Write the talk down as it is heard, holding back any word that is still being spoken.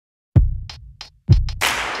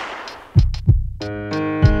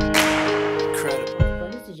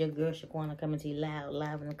your girl Shaquena coming to you loud,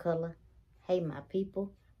 live in color. Hey my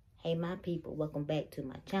people. Hey my people. Welcome back to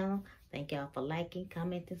my channel. Thank y'all for liking,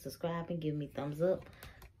 commenting, subscribing, giving me thumbs up,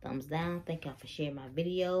 thumbs down. Thank y'all for sharing my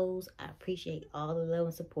videos. I appreciate all the love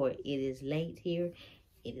and support. It is late here.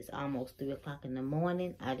 It is almost 3 o'clock in the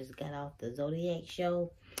morning. I just got off the Zodiac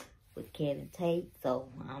show with Kevin Tate. So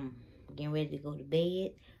I'm getting ready to go to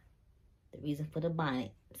bed. The reason for the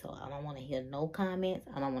bonnet. So I don't want to hear no comments.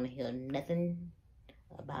 I don't want to hear nothing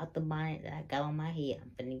about the bonnet that I got on my head.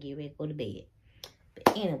 I'm finna get ready to go to bed.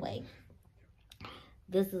 But anyway,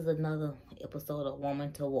 this is another episode of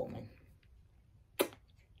Woman to Woman.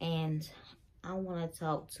 And I want to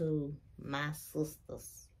talk to my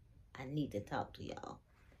sisters. I need to talk to y'all.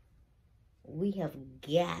 We have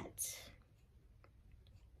got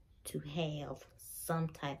to have some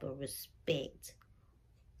type of respect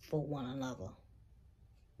for one another.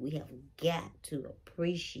 We have got to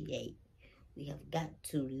appreciate. We have got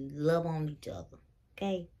to love on each other.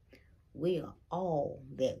 Okay? We are all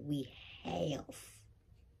that we have.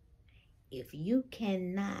 If you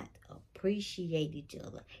cannot appreciate each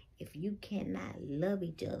other, if you cannot love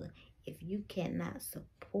each other, if you cannot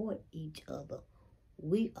support each other,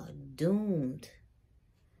 we are doomed.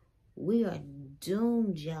 We are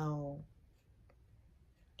doomed, y'all.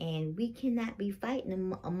 And we cannot be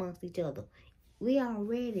fighting amongst each other. We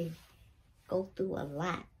already go through a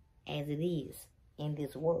lot as it is in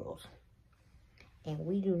this world. And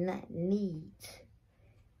we do not need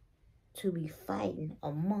to be fighting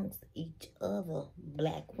amongst each other,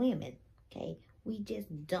 black women. Okay? We just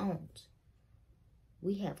don't.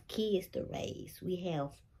 We have kids to raise. We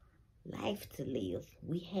have life to live.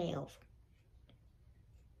 We have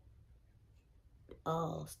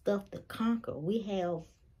stuff to conquer. We have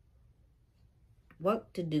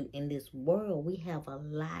work to do in this world. We have a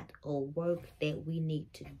lot of work that we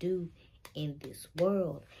need to do in this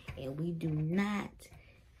world. And we do not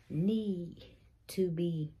need to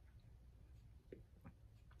be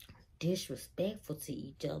disrespectful to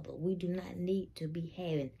each other. We do not need to be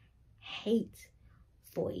having hate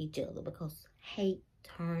for each other, because hate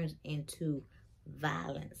turns into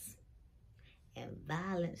violence. And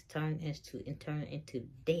violence turns into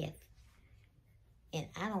death. And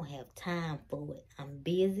I don't have time for it. I'm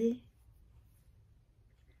busy.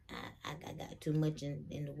 I got too much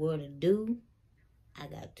in the world to do. I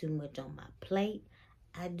got too much on my plate.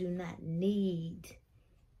 I do not need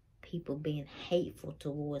people being hateful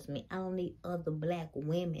towards me. I don't need other black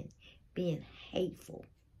women being hateful.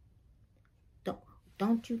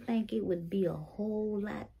 Don't you think it would be a whole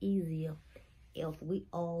lot easier if we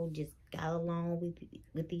all just got along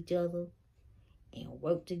with each other and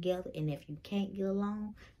work together? And if you can't get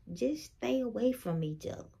along, just stay away from each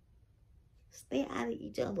other. Stay out of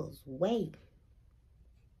each other's way.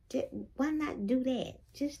 Why not do that?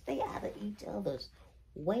 Just stay out of each other's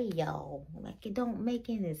way, y'all. Like, it don't make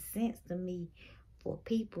any sense to me for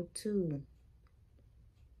people to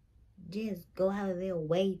just go out of their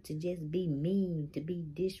way to just be mean, to be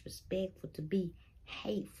disrespectful, to be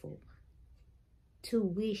hateful, to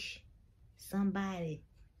wish somebody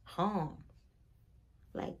harm.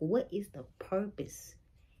 Like, what is the purpose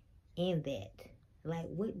in that? Like,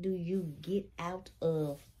 what do you get out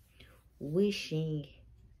of wishing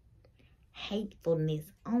hatefulness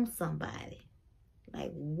on somebody?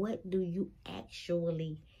 Like, what do you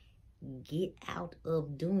actually get out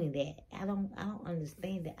of doing that? I don't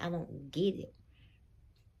understand that. I don't get it.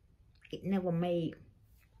 It never made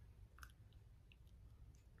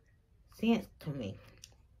sense to me.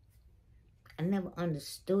 I never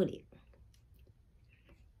understood it.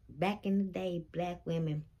 Back in the day, black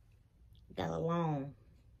women got along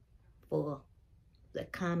for the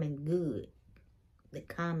common good, the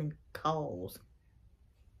common cause.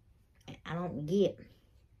 And I don't get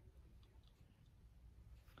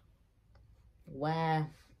why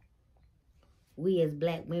we as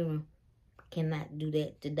black women cannot do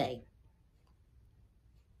that today.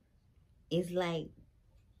 It's like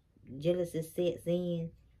jealousy sets in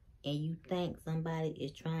and you think somebody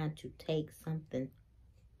is trying to take something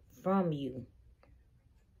from you.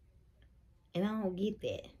 And I don't get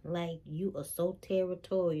that. Like, you are so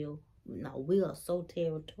territorial. No, we are so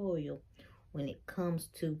territorial when it comes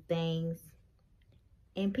to things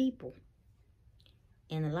and people.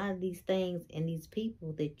 And a lot of these things and these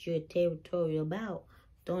people that you're territorial about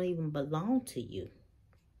don't even belong to you.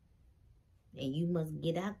 And you must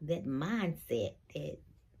get out of that mindset that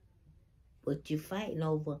what you're fighting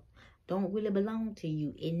over don't really belong to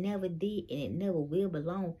you. It never did, and it never will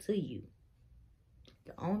belong to you.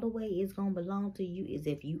 The only way it's going to belong to you is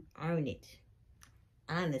if you earn it.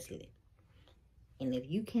 Honestly. And if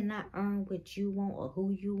you cannot earn what you want or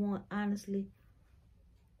who you want, honestly,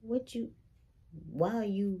 why are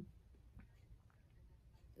you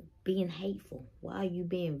being hateful? Why are you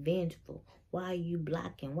being vengeful? Why are you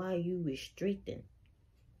blocking? Why are you restricting?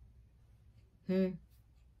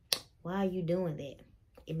 Why are you doing that?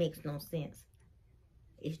 It makes no sense.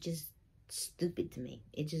 It's just stupid to me.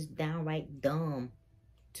 It's just downright dumb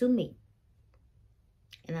to me.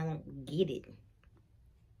 And I don't get it.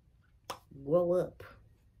 Grow up.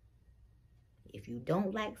 If you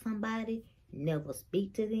don't like somebody, never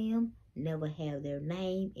speak to them. Never have their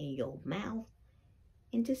name in your mouth.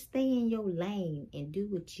 And just stay in your lane and do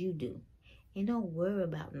what you do. And don't worry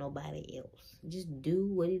about nobody else. Just do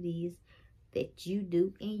what it is that you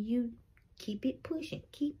do, and you keep it pushing.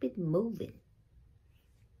 Keep it moving.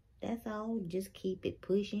 That's all. Just keep it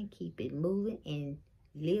pushing, keep it moving, and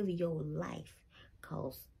live your life.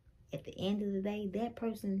 Because at the end of the day, that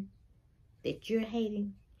person that you're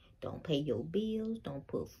hating don't pay your bills, don't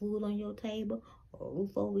put food on your table, or a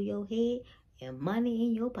roof over your head, and money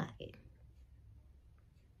in your pocket.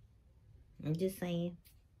 I'm just saying.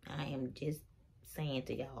 I am just saying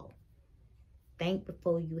to y'all. Think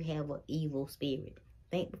before you have an evil spirit.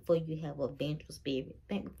 Think before you have a vengeful spirit.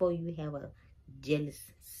 Think before you have a jealous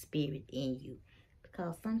spirit in you.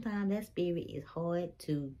 Because sometimes that spirit is hard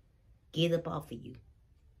to get up off of you.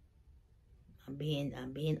 I'm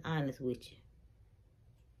being honest with you.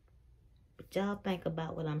 But y'all think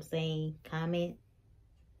about what I'm saying. Comment.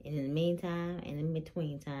 And in the meantime, and in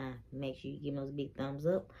between time, make sure you give me those big thumbs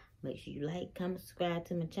up. Make sure you like, comment, subscribe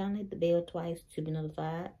to my channel. Hit the bell twice to be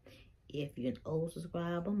notified. If you're an old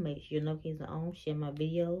subscriber, make sure your notifications are on. Share my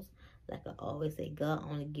videos. Like I always say, God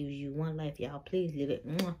only gives you one life. Y'all, please live it.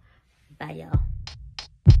 Bye,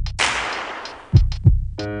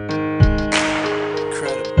 y'all.